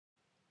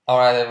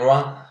Alright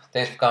everyone,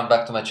 thanks for coming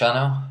back to my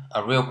channel.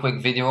 A real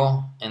quick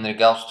video in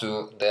regards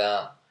to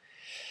the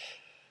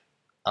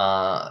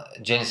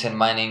Genesis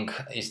mining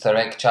Easter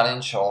egg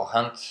challenge or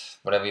hunt,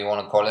 whatever you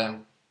want to call it.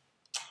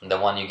 The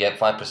one you get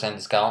 5%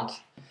 discount.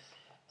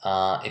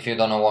 If you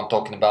don't know what I'm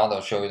talking about,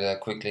 I'll show you that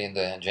quickly in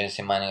the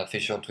Genesis mining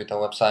official Twitter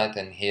website,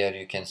 and here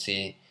you can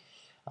see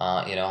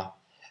the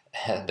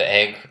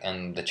egg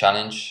and the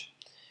challenge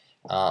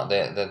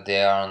that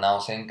they are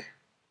announcing.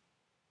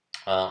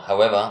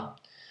 However,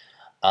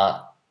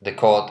 the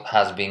code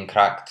has been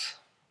cracked.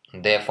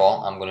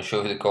 Therefore, I'm going to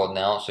show you the code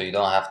now, so you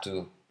don't have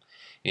to,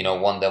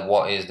 wonder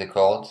what is the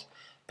code,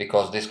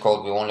 because this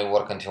code will only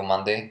work until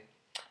Monday,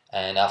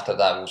 and after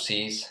that will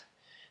cease.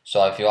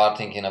 So if you are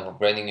thinking of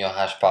upgrading your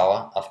hash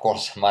power, of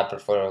course, my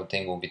preferred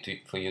thing will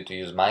be for you to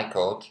use my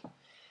code,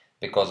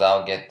 because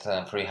I'll get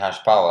free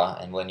hash power,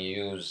 and when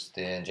you use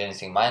the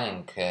Genesis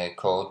mining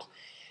code,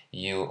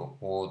 you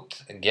would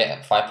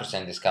get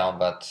 5% discount,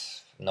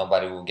 but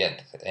nobody will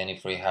get any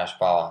free hash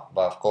power.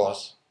 But of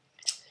course,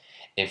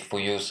 if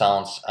for you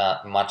sounds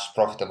much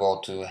profitable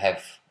to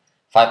have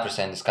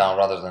 5% discount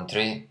rather than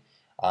 3,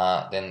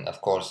 then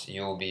of course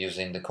you will be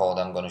using the code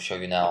I'm going to show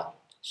you now.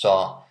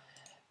 So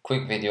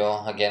quick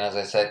video again, as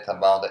I said,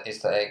 about the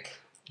Easter egg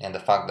and the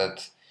fact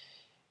that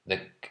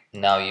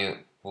now you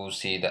will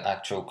see the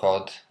actual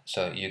code,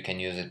 so you can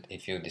use it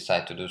if you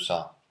decide to do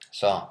so.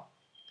 So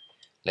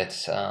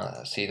let's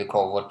see the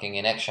code working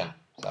in action.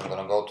 So I'm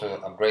going to go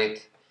to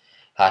upgrade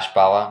hash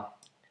power,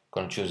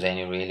 going to choose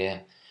any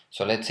really.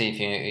 So let's see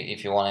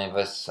if you want to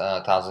invest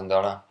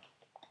 $1,000.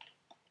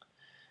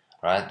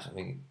 Right,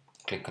 we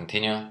click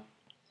continue.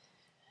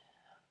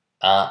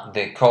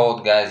 The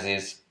code, guys,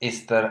 is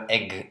Easter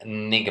egg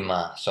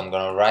enigma. So I'm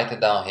gonna write it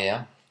down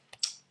here.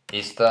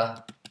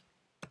 Easter.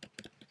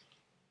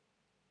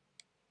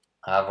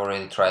 I've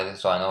already tried it,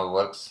 so I know it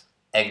works.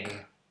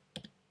 Egg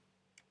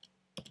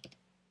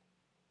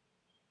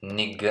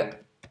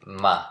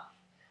enigma.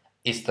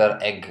 Easter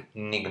egg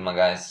enigma,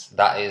 guys.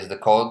 That is the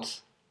code.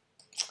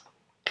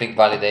 Click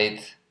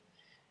validate,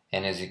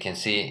 and as you can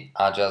see,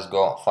 I just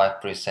got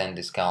 5%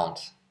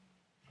 discount.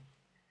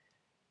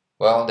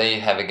 Well, there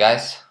you have it,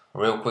 guys,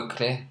 real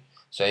quickly.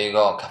 So you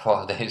got a couple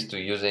of days to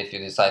use it if you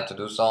decide to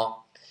do so.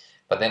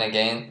 But then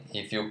again,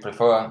 if you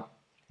prefer,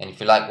 and if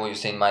you like what you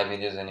see in my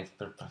videos, and if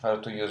you prefer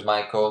to use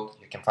my code,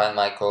 you can find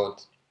my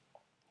code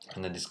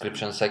in the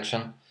description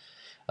section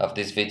of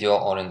this video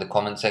or in the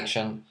comment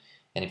section.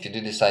 And if you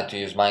do decide to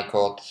use my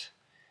code,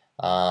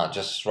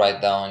 just write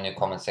down in the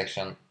comment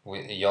section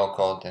with your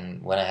code,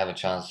 and when I have a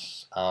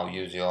chance, I'll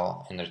use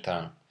your in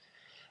return.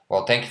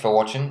 Well, thank you for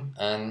watching,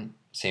 and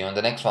see you in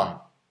the next one.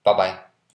 Bye bye.